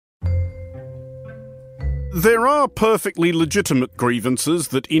There are perfectly legitimate grievances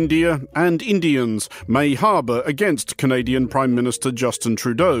that India and Indians may harbour against Canadian Prime Minister Justin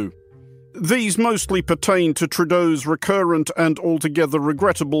Trudeau. These mostly pertain to Trudeau's recurrent and altogether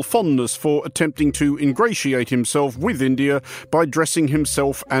regrettable fondness for attempting to ingratiate himself with India by dressing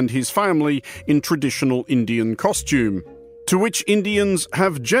himself and his family in traditional Indian costume, to which Indians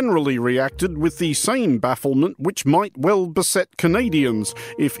have generally reacted with the same bafflement which might well beset Canadians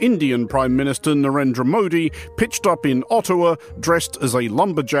if Indian Prime Minister Narendra Modi pitched up in Ottawa dressed as a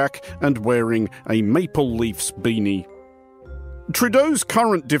lumberjack and wearing a maple leafs beanie. Trudeau's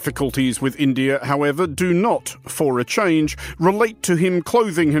current difficulties with India, however, do not, for a change, relate to him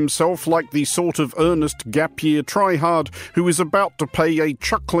clothing himself like the sort of earnest gap-year tryhard who is about to pay a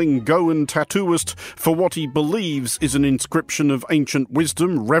chuckling Goan tattooist for what he believes is an inscription of ancient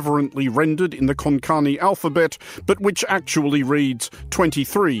wisdom reverently rendered in the Konkani alphabet, but which actually reads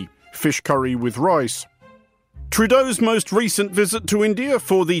 23, fish curry with rice. Trudeau's most recent visit to India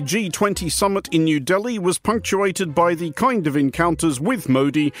for the G20 summit in New Delhi was punctuated by the kind of encounters with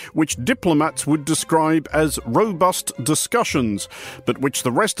Modi which diplomats would describe as robust discussions, but which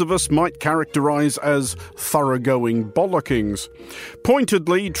the rest of us might characterise as thoroughgoing bollockings.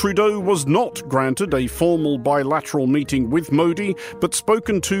 Pointedly, Trudeau was not granted a formal bilateral meeting with Modi, but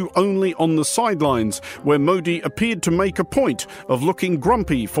spoken to only on the sidelines, where Modi appeared to make a point of looking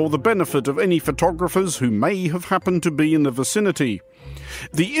grumpy for the benefit of any photographers who may have happened to be in the vicinity.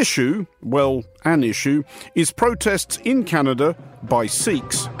 The issue, well, an issue, is protests in Canada by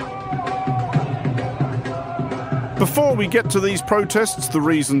Sikhs. Before we get to these protests, the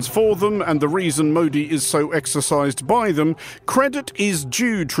reasons for them, and the reason Modi is so exercised by them, credit is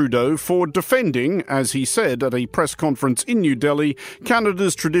due Trudeau for defending, as he said at a press conference in New Delhi,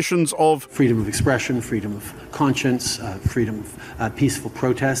 Canada's traditions of freedom of expression, freedom of conscience, freedom of peaceful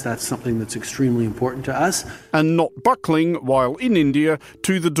protest. That's something that's extremely important to us. And not buckling, while in India,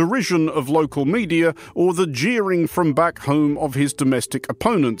 to the derision of local media or the jeering from back home of his domestic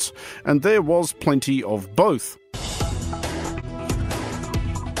opponents. And there was plenty of both.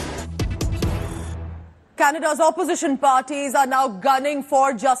 Canada's opposition parties are now gunning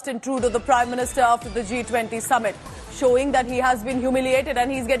for Justin Trudeau, the Prime Minister, after the G20 summit, showing that he has been humiliated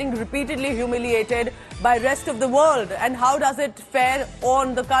and he's getting repeatedly humiliated by the rest of the world. And how does it fare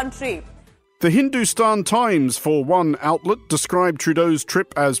on the country? The Hindustan Times, for one outlet, described Trudeau's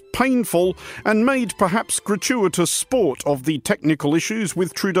trip as painful and made perhaps gratuitous sport of the technical issues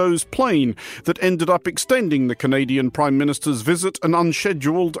with Trudeau's plane that ended up extending the Canadian Prime Minister's visit an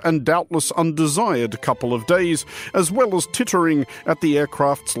unscheduled and doubtless undesired couple of days, as well as tittering at the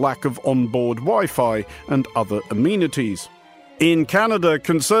aircraft's lack of onboard Wi-Fi and other amenities. In Canada,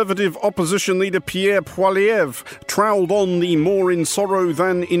 Conservative opposition leader Pierre Poilievre troweled on the more in sorrow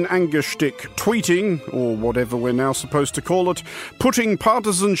than in anger shtick, tweeting, or whatever we're now supposed to call it, putting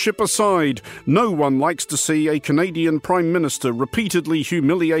partisanship aside, no one likes to see a Canadian Prime Minister repeatedly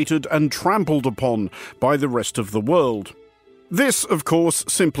humiliated and trampled upon by the rest of the world. This, of course,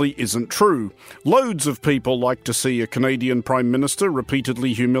 simply isn't true. Loads of people like to see a Canadian Prime Minister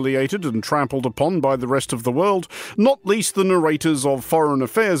repeatedly humiliated and trampled upon by the rest of the world, not least the narrators of foreign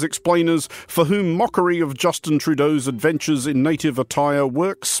affairs explainers, for whom mockery of Justin Trudeau's adventures in native attire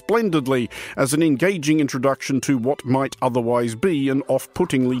works splendidly as an engaging introduction to what might otherwise be an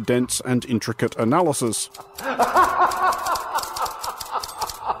off-puttingly dense and intricate analysis.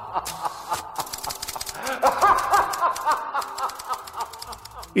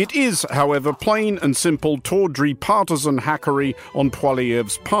 It is, however, plain and simple tawdry partisan hackery on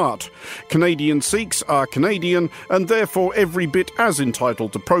Poilievre's part. Canadian Sikhs are Canadian and therefore every bit as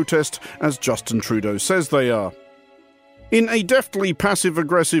entitled to protest as Justin Trudeau says they are. In a deftly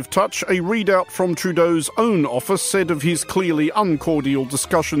passive-aggressive touch, a readout from Trudeau's own office said of his clearly uncordial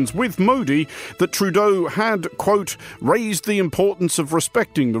discussions with Modi that Trudeau had, quote, raised the importance of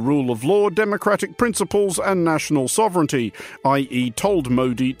respecting the rule of law, democratic principles and national sovereignty, i.e. told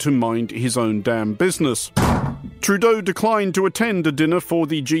Modi to mind his own damn business. Trudeau declined to attend a dinner for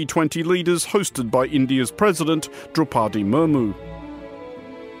the G20 leaders hosted by India's President, Draupadi Murmu.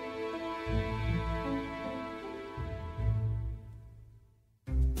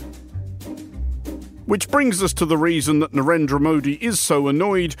 Which brings us to the reason that Narendra Modi is so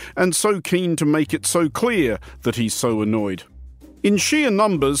annoyed and so keen to make it so clear that he's so annoyed. In sheer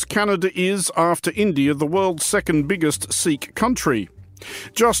numbers, Canada is, after India, the world's second biggest Sikh country.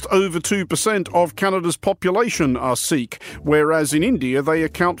 Just over 2% of Canada's population are Sikh, whereas in India they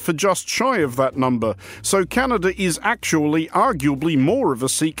account for just shy of that number. So Canada is actually arguably more of a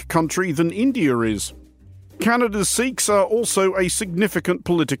Sikh country than India is. Canada's Sikhs are also a significant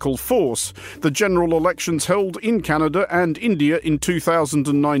political force. The general elections held in Canada and India in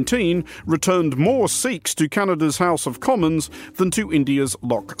 2019 returned more Sikhs to Canada's House of Commons than to India's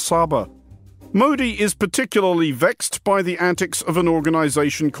Lok Sabha. Modi is particularly vexed by the antics of an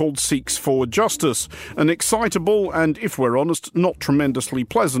organisation called Sikhs for Justice, an excitable and, if we're honest, not tremendously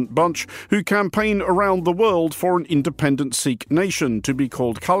pleasant bunch who campaign around the world for an independent Sikh nation to be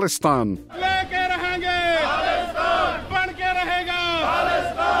called Khalistan.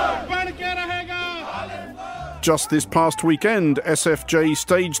 Just this past weekend, SFJ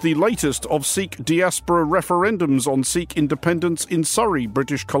staged the latest of Sikh diaspora referendums on Sikh independence in Surrey,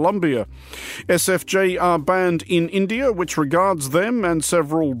 British Columbia. SFJ are banned in India, which regards them and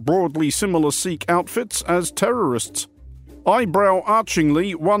several broadly similar Sikh outfits as terrorists.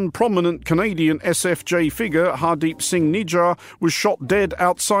 Eyebrow-archingly, one prominent Canadian SFJ figure, Hardeep Singh Nijjar, was shot dead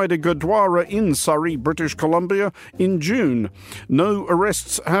outside a Gurdwara in Surrey, British Columbia, in June. No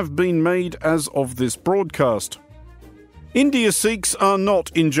arrests have been made as of this broadcast. India's Sikhs are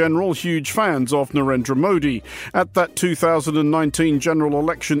not, in general, huge fans of Narendra Modi. At that 2019 general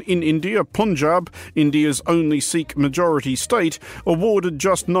election in India, Punjab, India's only Sikh majority state, awarded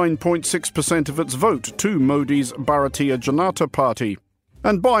just 9.6% of its vote to Modi's Bharatiya Janata Party.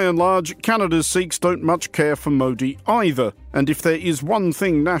 And by and large, Canada's Sikhs don't much care for Modi either. And if there is one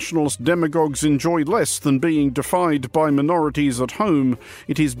thing nationalist demagogues enjoy less than being defied by minorities at home,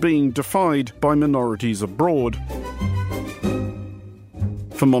 it is being defied by minorities abroad.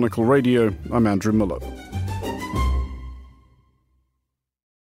 For Monocle Radio, I'm Andrew Mueller.